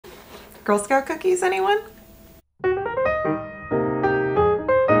Girl Scout cookies, anyone?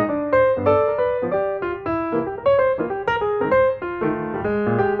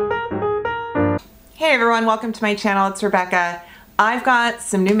 Hey everyone, welcome to my channel. It's Rebecca. I've got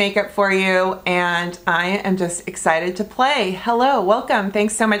some new makeup for you and I am just excited to play. Hello, welcome.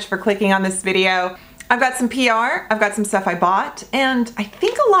 Thanks so much for clicking on this video. I've got some PR, I've got some stuff I bought, and I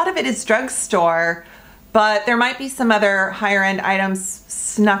think a lot of it is drugstore, but there might be some other higher end items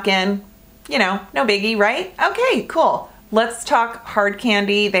snuck in. You know, no biggie, right? Okay, cool. Let's talk hard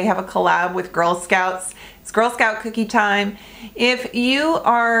candy. They have a collab with Girl Scouts. It's Girl Scout cookie time. If you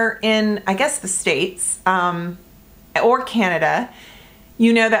are in, I guess, the States or Canada,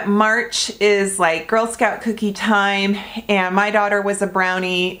 you know that March is like Girl Scout cookie time, and my daughter was a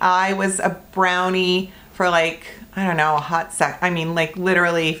brownie. I was a brownie for like, I don't know, a hot sec. I mean, like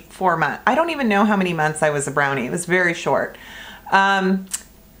literally 4 months. I don't even know how many months I was a brownie. It was very short.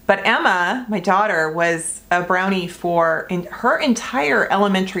 But Emma, my daughter, was a brownie for her entire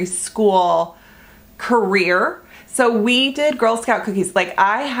elementary school career. So we did Girl Scout cookies. Like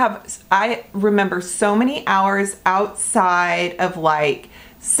I remember so many hours outside of like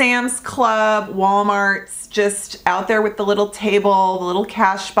Sam's Club, Walmart's, just out there with the little table, the little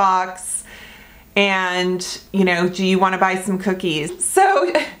cash box, and you know, do you want to buy some cookies?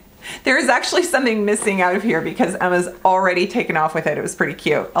 So there is actually something missing out of here because Emma's already taken off with it. It was pretty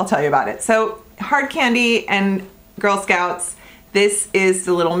cute. I'll tell you about it. So hard candy and Girl Scouts. This is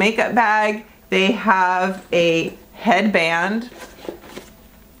the little makeup bag. They have a headband.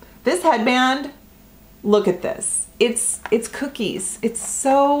 This headband, look at this. It's cookies. It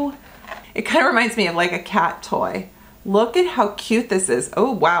kind of reminds me of like a cat toy. Look at how cute this is.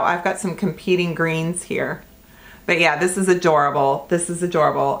 Oh wow, I've got some competing greens here. But yeah, this is adorable. This is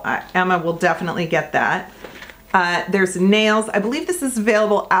adorable. Emma will definitely get that. There's nails. I believe this is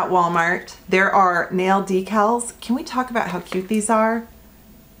available at Walmart. There are nail decals. Can we talk about how cute these are?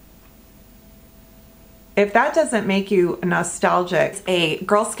 If that doesn't make you nostalgic, a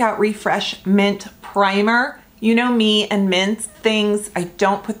Girl Scout Refresh Mint Primer. You know me and mint things, I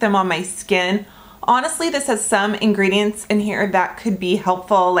don't put them on my skin. Honestly, this has some ingredients in here that could be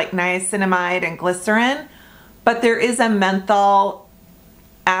helpful, like niacinamide and glycerin. But there is a menthol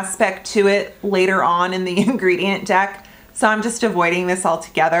aspect to it later on in the ingredient deck. So I'm just avoiding this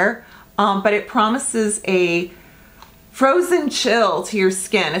altogether. But it promises a frozen chill to your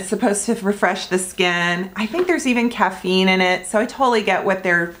skin. It's supposed to refresh the skin. I think there's even caffeine in it. So I totally get what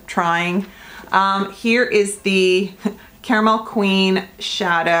they're trying. Here is the Caramel Queen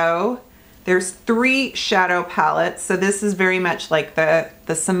shadow. There's 3 shadow palettes. So this is very much like the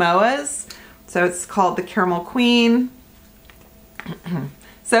Samoas. So it's called the Caramel Queen.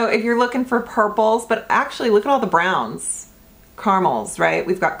 So if you're looking for purples, but actually look at all the browns. Caramels, right?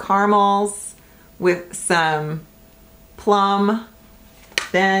 We've got caramels with some plum,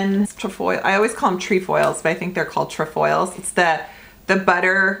 then trefoil. I always call them trefoils, but I think they're called trefoils. It's the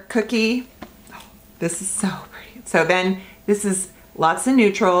butter cookie. Oh, this is so pretty. So then this is lots of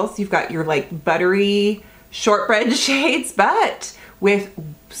neutrals. You've got your like buttery shortbread shades, but with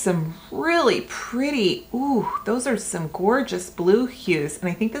some really pretty, ooh, those are some gorgeous blue hues. And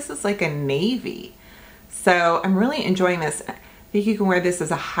I think this is like a navy. So I'm really enjoying this. I think you can wear this as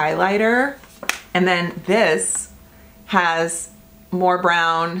a highlighter. And then this has more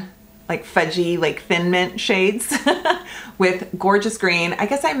brown, like fudgy, like thin mint shades with gorgeous green. I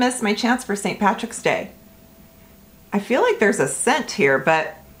guess I missed my chance for St. Patrick's Day. I feel like there's a scent here,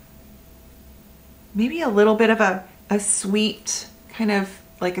 but maybe a little bit of a sweet, kind of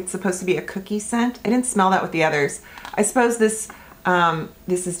like it's supposed to be a cookie scent. I didn't smell that with the others. I suppose this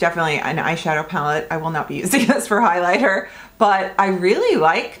is definitely an eyeshadow palette. I will not be using this for highlighter, but I really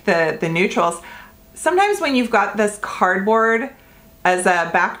like the neutrals. Sometimes when you've got this cardboard as a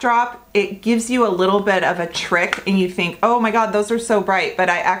backdrop, it gives you a little bit of a trick and you think, oh my God, those are so bright, but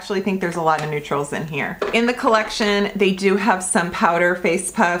I actually think there's a lot of neutrals in here. In the collection, they do have some powder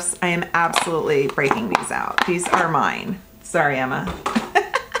face puffs. I am absolutely breaking these out. These are mine. Sorry, Emma.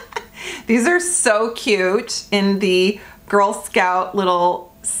 These are so cute in the Girl Scout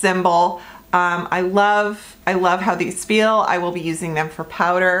little symbol. I love how these feel. I will be using them for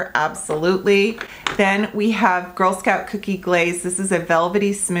powder, absolutely. Then we have Girl Scout Cookie Glaze. This is a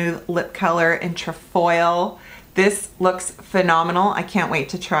velvety smooth lip color in trefoil. This looks phenomenal. I can't wait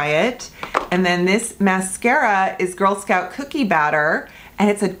to try it. And then this mascara is Girl Scout Cookie Batter, and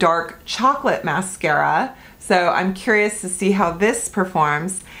it's a dark chocolate mascara. So I'm curious to see how this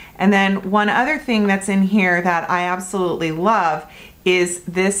performs. And then one other thing that's in here that I absolutely love is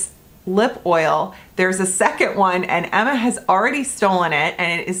this lip oil. There's a second one and Emma has already stolen it,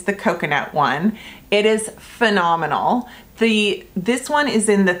 and it is the coconut one. It is phenomenal. This one is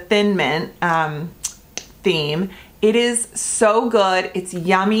in the Thin Mint theme. It is so good. It's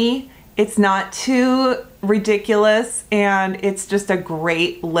yummy. It's not too ridiculous, and it's just a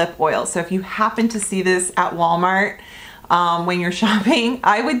great lip oil. So if you happen to see this at Walmart when you're shopping,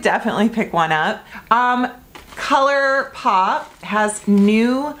 I would definitely pick one up. ColourPop has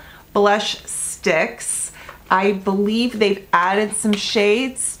new blush sticks. I believe they've added some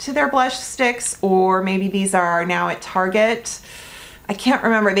shades to their blush sticks, or maybe these are now at Target. I can't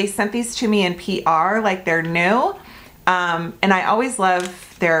remember. They sent these to me in PR like they're new. And I always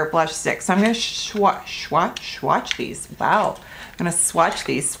love their blush sticks. So I'm going to swatch these. Wow. I'm going to swatch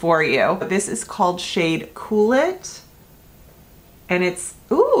these for you. This is called shade Cool It. And it's,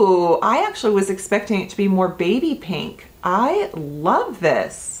 ooh, I actually was expecting it to be more baby pink. I love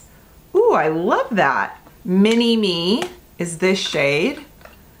this. Ooh, I love that. Mini Me is this shade.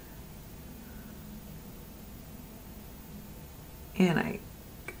 And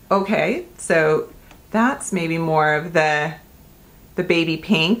okay, so that's maybe more of the baby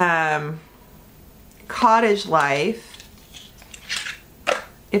pink. Cottage Life.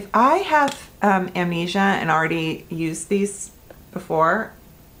 If I have amnesia and already used these before,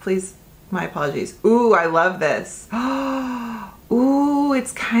 please, my apologies. Ooh, I love this. Ooh,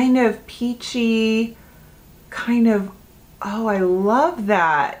 it's kind of peachy, kind of, oh, I love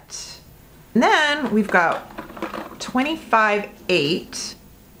that. And then we've got 25-8.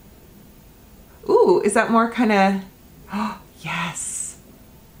 Ooh, is that more kind of, oh, yes.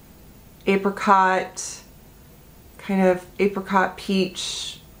 Apricot, kind of apricot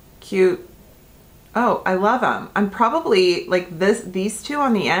peach, cute. Oh, I love them. I'm probably like these two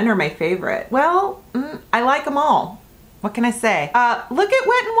on the end are my favorite. Well, I like them all. What can I say? Look at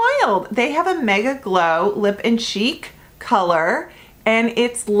Wet n Wild. They have a Mega Glow Lip and Cheek color, and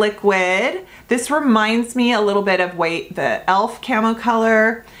it's liquid. This reminds me a little bit of the e.l.f. camo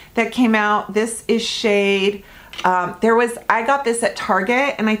color that came out. This is shade, I got this at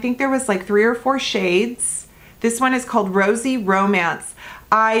Target, and I think there was like 3 or 4 shades. This one is called Rosy Romance.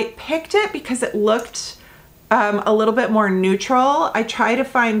 I picked it because it looked a little bit more neutral. I try to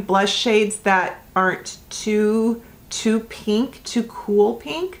find blush shades that aren't too pink, too cool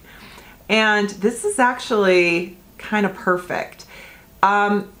pink. And this is actually kind of perfect.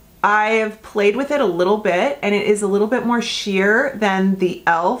 I have played with it a little bit, and it is a little bit more sheer than the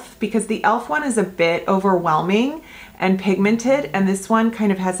e.l.f. because the e.l.f. one is a bit overwhelming and pigmented, and this one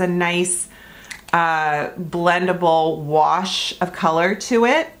kind of has a nice blendable wash of color to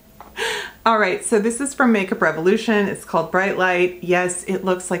it. All right, so this is from Makeup Revolution. It's called Bright Light. Yes, it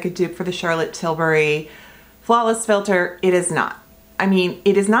looks like a dupe for the Charlotte Tilbury Flawless Filter. It is not. I mean,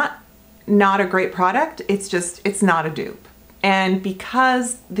 it is not a great product. It's just, it's not a dupe. And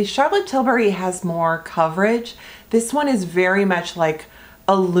because the Charlotte Tilbury has more coverage, this one is very much like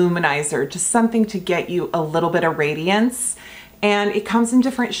a luminizer, just something to get you a little bit of radiance. And it comes in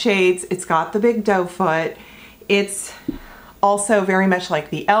different shades. It's got the big doe foot. It's also very much like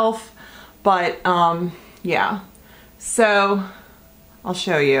the e.l.f., but yeah. So I'll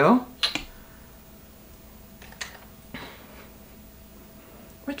show you.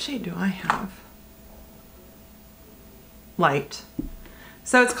 What shade do I have? Light.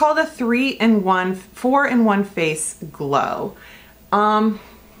 So it's called a 4-in-1 face glow. Well,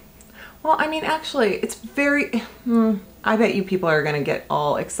 I mean, actually, it's very, I bet you people are gonna get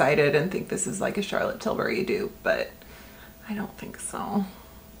all excited and think this is like a Charlotte Tilbury dupe, but I don't think so.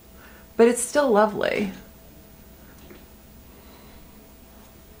 But it's still lovely.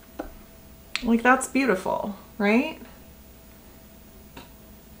 Like, that's beautiful, right?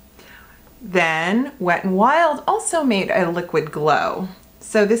 Then Wet n Wild also made a liquid glow.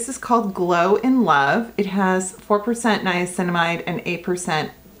 So this is called Glow in Love. It has 4% niacinamide and 8%,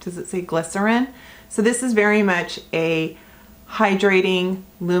 does it say glycerin? So this is very much a hydrating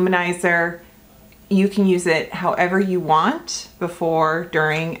luminizer. You can use it however you want, before,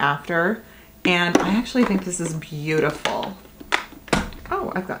 during, after. And I actually think this is beautiful.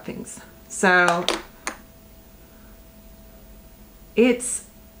 Oh, I've got things. So it's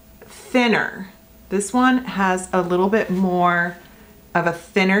thinner. This one has a little bit more of a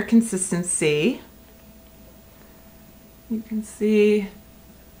thinner consistency. You can see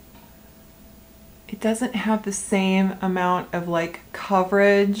it doesn't have the same amount of like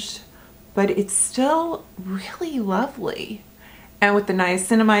coverage, but it's still really lovely. And with the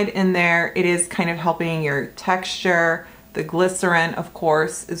niacinamide in there, it is kind of helping your texture. The glycerin, of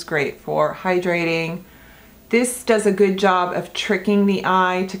course, is great for hydrating. This does a good job of tricking the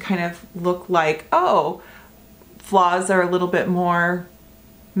eye to kind of look like, oh, flaws are a little bit more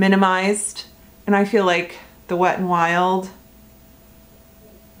minimized. And I feel like the Wet n Wild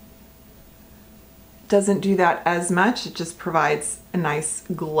doesn't do that as much. It just provides a nice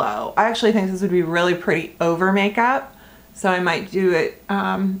glow. I actually think this would be really pretty over makeup, so I might do it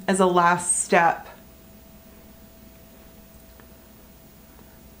as a last step.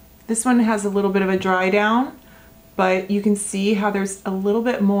 This one has a little bit of a dry down, but you can see how there's a little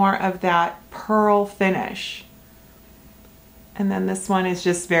bit more of that pearl finish. And then this one is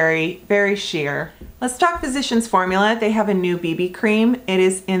just very, very sheer. Let's talk Physicians Formula. They have a new BB cream. It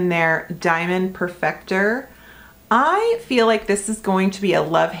is in their Diamond Perfector. I feel like this is going to be a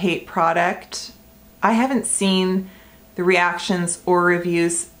love-hate product. I haven't seen the reactions or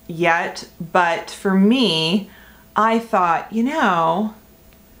reviews yet, but for me, I thought, you know,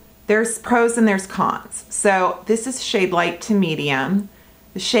 there's pros and there's cons. So this is shade light to medium.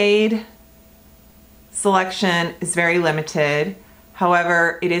 The shade selection is very limited.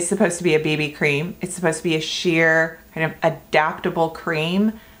 However, it is supposed to be a BB cream. It's supposed to be a sheer kind of adaptable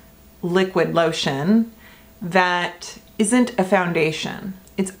cream, liquid lotion that isn't a foundation.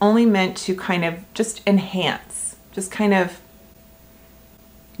 It's only meant to kind of just enhance, just kind of,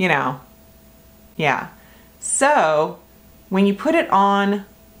 you know, yeah. So when you put it on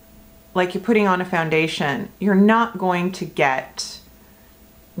like you're putting on a foundation, you're not going to get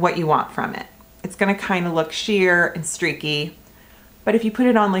what you want from it. It's gonna kind of look sheer and streaky. But if you put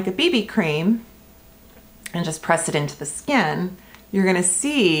it on like a BB cream and just press it into the skin, you're gonna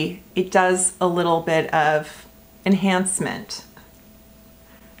see it does a little bit of enhancement.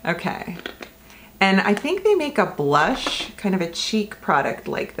 Okay, and I think they make a blush, kind of a cheek product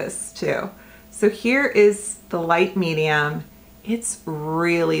like this too. So here is the light medium. It's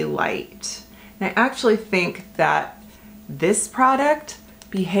really light. And I actually think that this product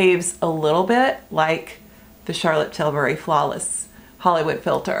behaves a little bit like the Charlotte Tilbury Flawless Hollywood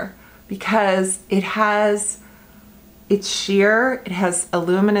Filter because it's sheer, it has a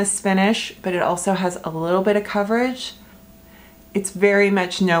luminous finish, but it also has a little bit of coverage. It's very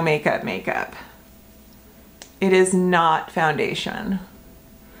much no makeup makeup. It is not foundation.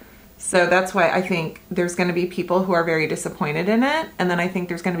 So that's why I think there's gonna be people who are very disappointed in it. And then I think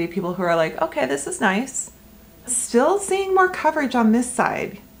there's gonna be people who are like, okay, this is nice. Still seeing more coverage on this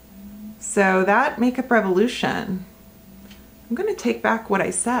side. So that Makeup Revolution, I'm gonna take back what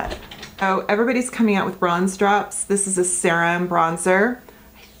I said. Oh, everybody's coming out with bronze drops. This is a serum bronzer.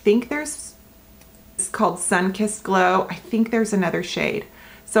 I think it's called Sun-Kissed Glow. I think there's another shade.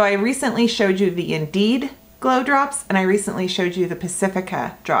 So I recently showed you the Indeed Glow drops, and I recently showed you the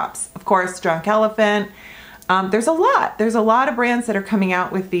Pacifica drops. Of course, Drunk Elephant. There's a lot of brands that are coming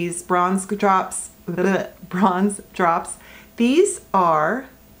out with these bronze drops. These are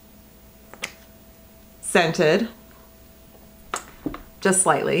scented, just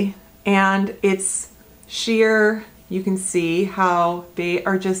slightly, and it's sheer. You can see how they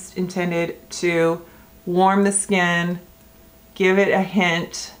are just intended to warm the skin, give it a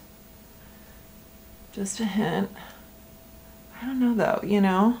hint. Just a hint. I don't know though, you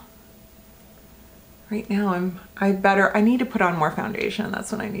know? Right now I need to put on more foundation.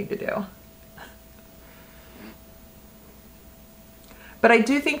 That's what I need to do. But I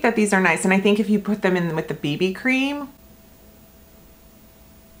do think that these are nice, and I think if you put them in with the BB cream,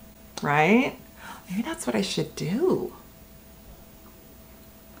 right? Maybe that's what I should do.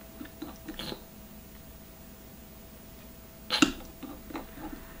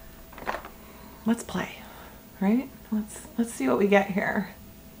 Let's play, right? Let's see what we get here.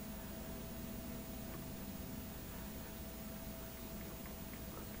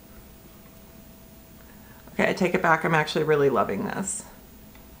 Okay, I take it back. I'm actually really loving this.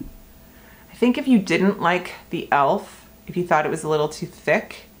 I think if you didn't like the e.l.f., if you thought it was a little too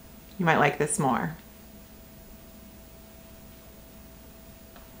thick, you might like this more.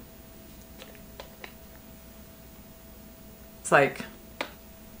 It's like,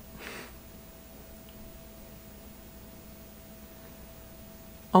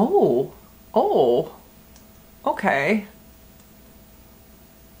 oh, okay.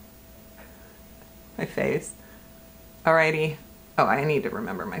 My face. Alrighty. Oh, I need to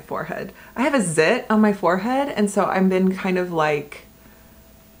remember my forehead. I have a zit on my forehead, and so I've been kind of like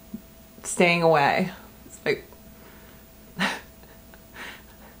staying away. It's like,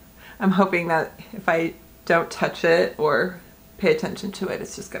 I'm hoping that if I don't touch it or pay attention to it,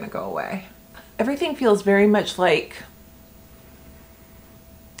 it's just gonna go away. Everything feels very much like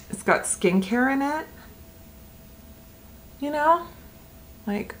it's got skincare in it, you know?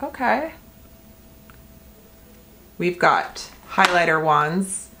 Like, okay. we've got highlighter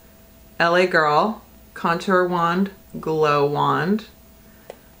wands, LA Girl, contour wand, glow wand.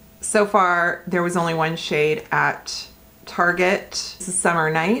 So far, there was only one shade at Target. This is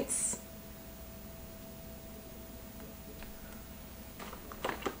Summer Nights.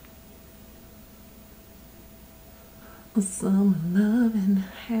 Some love and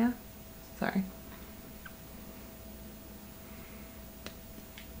half. Sorry.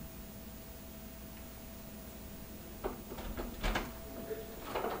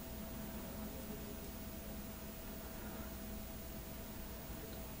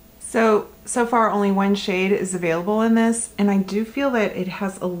 So far only one shade is available in this, and I do feel that it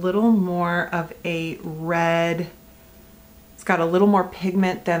has a little more of a red. It's got a little more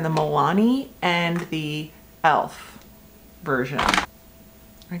pigment than the Milani and the e.l.f. version.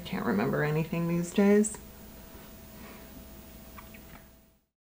 I can't remember anything these days.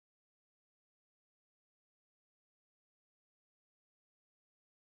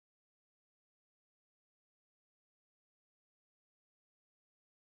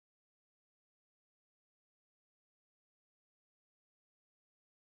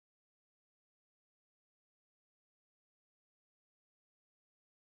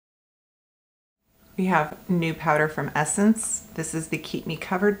 We have new powder from Essence. This is the Keep Me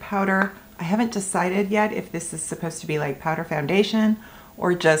Covered powder. I haven't decided yet if this is supposed to be like powder foundation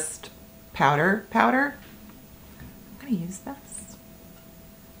or just powder. I'm gonna use this.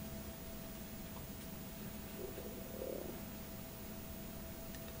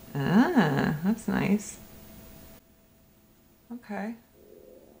 Ah, that's nice. Okay.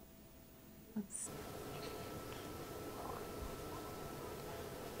 Let's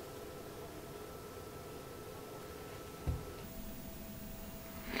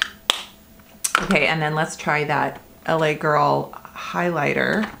Okay, and then let's try that LA Girl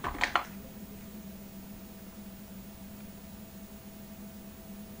highlighter.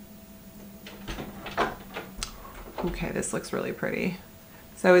 Okay, this looks really pretty.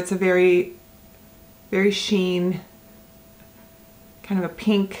 So it's a very, very sheen, kind of a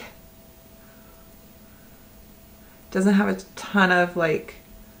pink. Doesn't have a ton of like,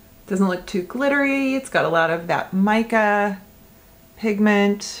 doesn't look too glittery. It's got a lot of that mica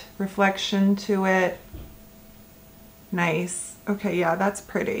pigment reflection to it. Nice. Okay, yeah, that's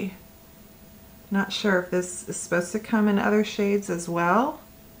pretty. Not sure if this is supposed to come in other shades as well.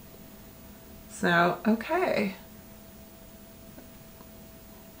 So, okay.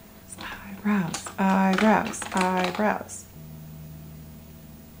 Eyebrows, eyebrows, eyebrows.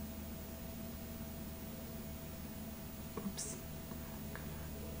 Oops.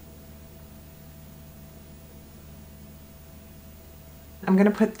 I'm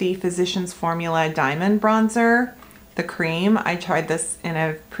gonna put the Physicians Formula Diamond Bronzer, the cream. I tried this in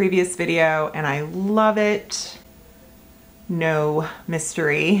a previous video and I love it. No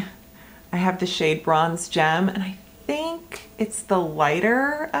mystery. I have the shade Bronze Gem, and I think it's the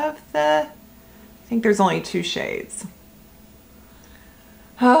lighter of the, I think there's only 2 shades.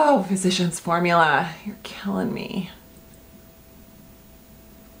 Oh, Physicians Formula, you're killing me.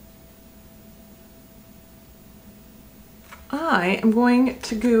 I am going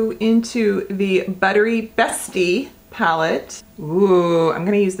to go into the Buttery Bestie palette. Ooh, I'm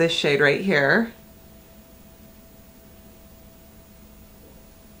gonna use this shade right here.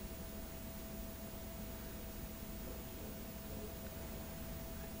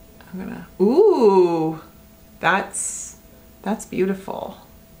 I'm gonna, ooh, that's beautiful.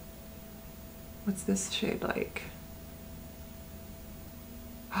 What's this shade like?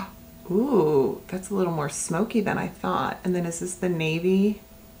 Ooh, that's a little more smoky than I thought. And then is this the navy?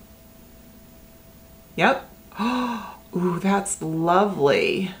 Yep. Ooh, that's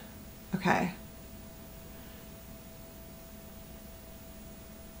lovely. Okay.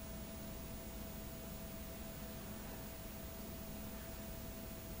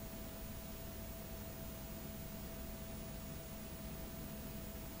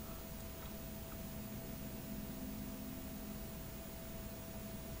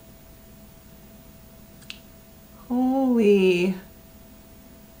 Holy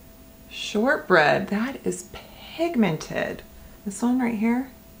shortbread, that is pigmented. This one right here.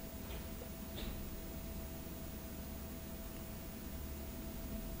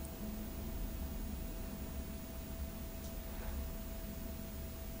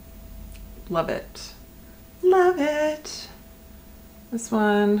 Love it. Love it. This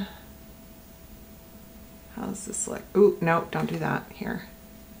one. How does this look? Ooh, no, don't do that here.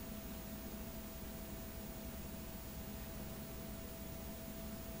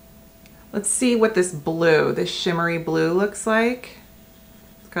 Let's see what this blue, this shimmery blue looks like.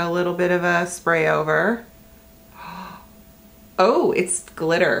 It's got a little bit of a spray over. Oh, it's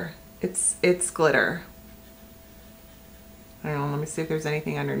glitter. It's glitter. I don't know, let me see if there's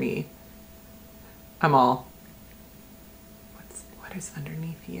anything underneath. I'm all, what is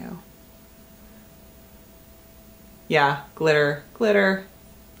underneath you? Yeah, glitter, glitter.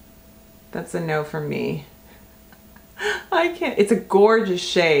 That's a no from me. I can't, it's a gorgeous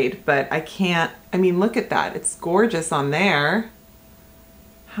shade, but I can't, I mean, look at that. It's gorgeous on there.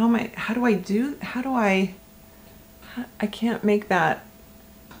 I can't make that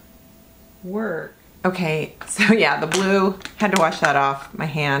work. Okay, so yeah, the blue, had to wash that off my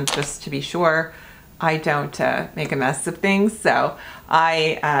hand just to be sure I don't make a mess of things. So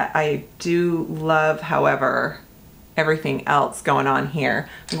I do love, however, everything else going on here.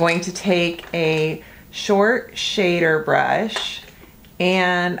 I'm going to take a short shader brush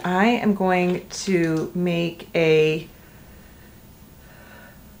and I am going to make a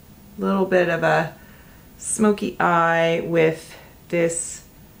little bit of a smoky eye with this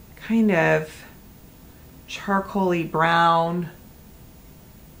kind of charcoaly brown.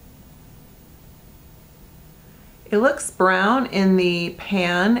 It looks brown in the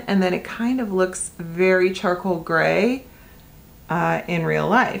pan and then it kind of looks very charcoal gray in real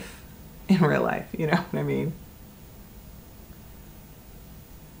life. In real life, you know what I mean?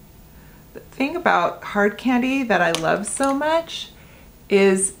 The thing about hard candy that I love so much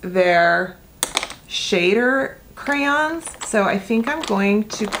is their shader crayons. So I think I'm going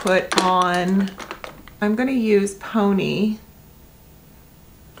to put on, I'm going to use Pony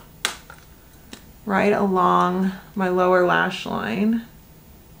right along my lower lash line,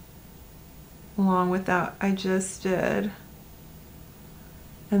 along with that I just did.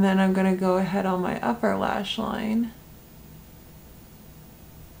 And then I'm going to go ahead on my upper lash line.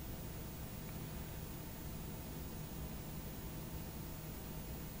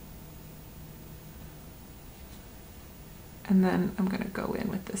 And then I'm going to go in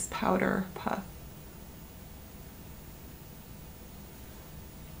with this powder puff.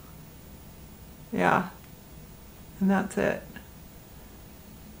 Yeah, and that's it.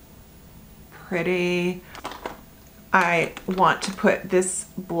 Pretty. I want to put this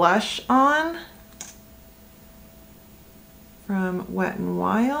blush on from Wet n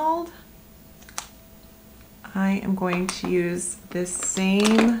Wild. I am going to use this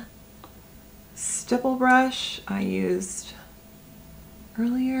same stipple brush I used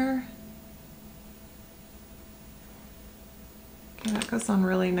earlier. Okay, that goes on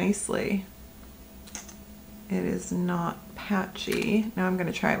really nicely. It is not patchy. Now I'm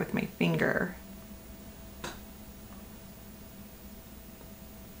going to try it with my finger.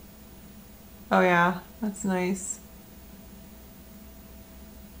 Oh yeah, that's nice.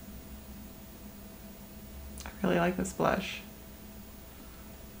 I really like this blush.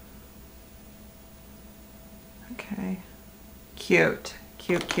 Okay, cute,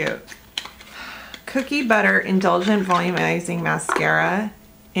 cute, cute. Cookie Butter Indulgent Volumizing Mascara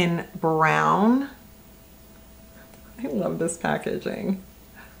in brown. I love this packaging.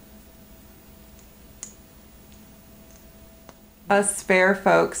 Us fair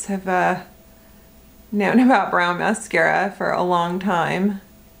folks have known about brown mascara for a long time.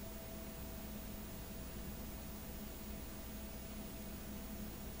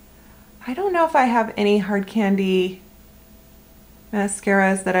 I don't know if I have any hard candy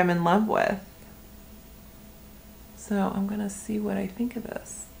mascaras that I'm in love with. So I'm gonna see what I think of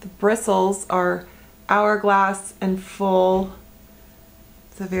this. The bristles are hourglass and full.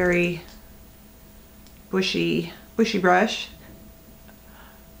 It's a very bushy brush.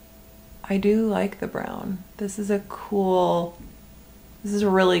 I do like the brown. This is a cool, this is a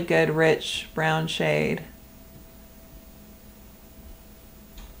really good rich brown shade.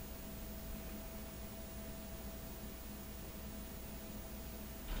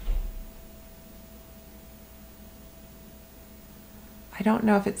 I don't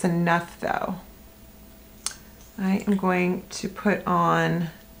know if it's enough though. I am going to put on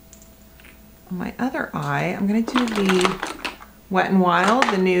my other eye. I'm going to do the Wet n Wild,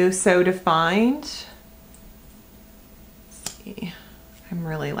 the new So Defined. Let's see. I'm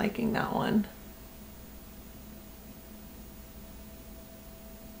really liking that one.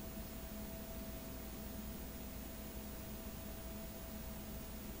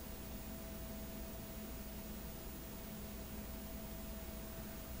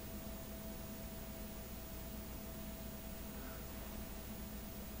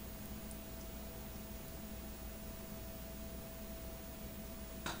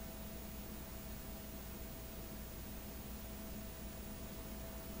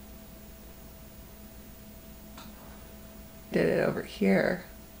 Did it over here.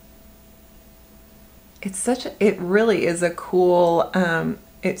 it really is a cool,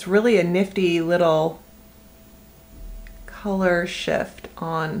 it's really a nifty little color shift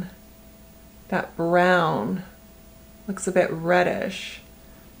on that brown. Looks a bit reddish,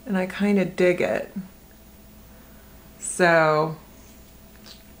 and I kind of dig it. So,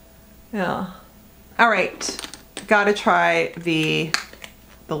 yeah. All right, gotta try the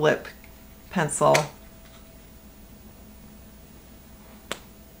lip pencil.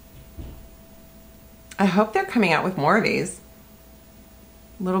 I hope they're coming out with more of these.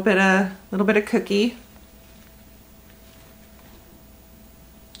 Little bit of cookie.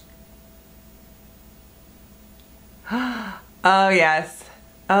 Oh yes.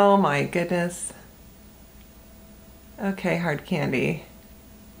 Oh my goodness. Okay, hard candy.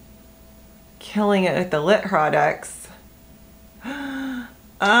 Killing it with the lip products.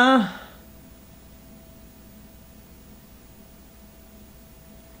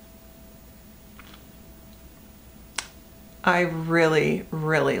 I really,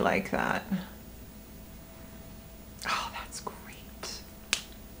 really like that. Oh, that's great.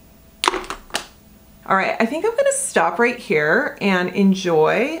 All right, I think I'm gonna stop right here and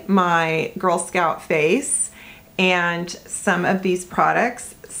enjoy my Girl Scout face and some of these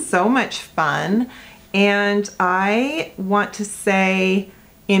products. So much fun. And I want to say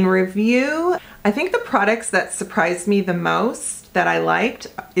in review, I think the products that surprised me the most that I liked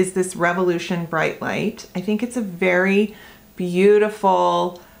is this Revolution Bright Light. I think it's a very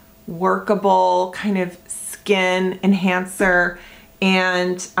beautiful, workable kind of skin enhancer.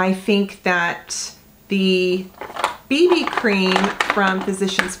 And I think that the BB cream from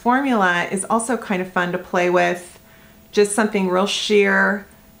Physicians Formula is also kind of fun to play with. Just something real sheer,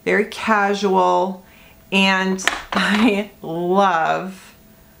 very casual. And I love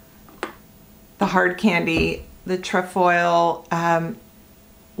the hard candy, the trefoil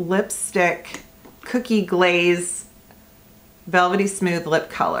lipstick cookie glaze velvety smooth lip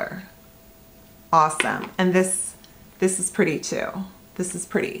color. Awesome. And this is pretty too. This is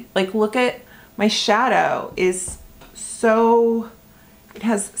pretty. Like, look at my shadow is so, it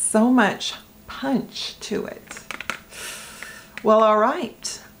has so much punch to it. Well, all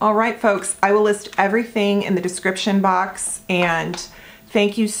right. All right, folks, I will list everything in the description box, and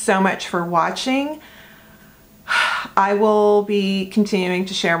thank you so much for watching. I will be continuing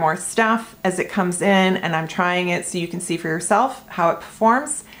to share more stuff as it comes in, and I'm trying it so you can see for yourself how it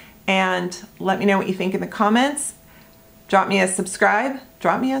performs. And let me know what you think in the comments. Drop me a subscribe.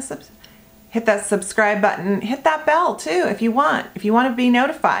 Hit that subscribe button. Hit that bell too if you want. If you want to be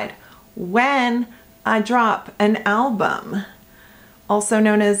notified when I drop an album, also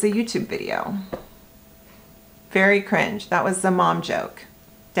known as a YouTube video. Very cringe. That was the mom joke,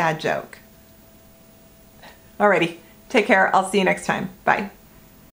 dad joke. Alrighty, take care. I'll see you next time. Bye.